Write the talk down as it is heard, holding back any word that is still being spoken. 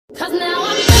'Cause now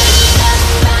I'm back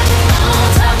on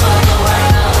top of the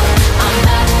world. I'm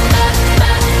back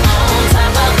on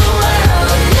top of the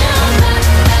world. Yeah, I'm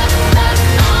back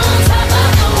on top of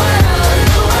the world.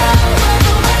 The world.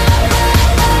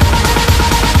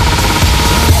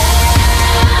 Yeah,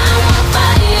 I'm on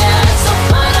fire, so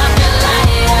put up your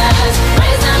lighters,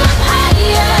 raise them up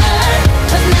higher.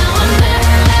 'Cause now I'm back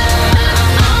on top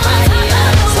of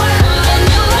the world. And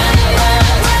new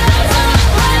universe, raise them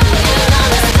up higher.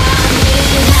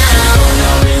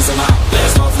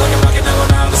 Blast off like a rocket, now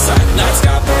I'm out of sight. Night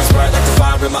sky burns bright like the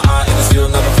fire in my eye. And this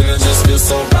feeling that I'm feeling just feels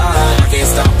so right. I can't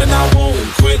stop and I won't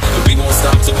quit, and we won't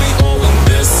stop till we own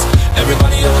this.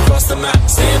 Everybody all across the map,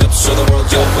 stand up, show the world,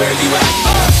 yo, where you at?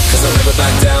 'Cause I'll never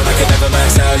back down, I can never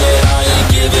max out, yeah, I ain't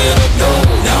giving up, no.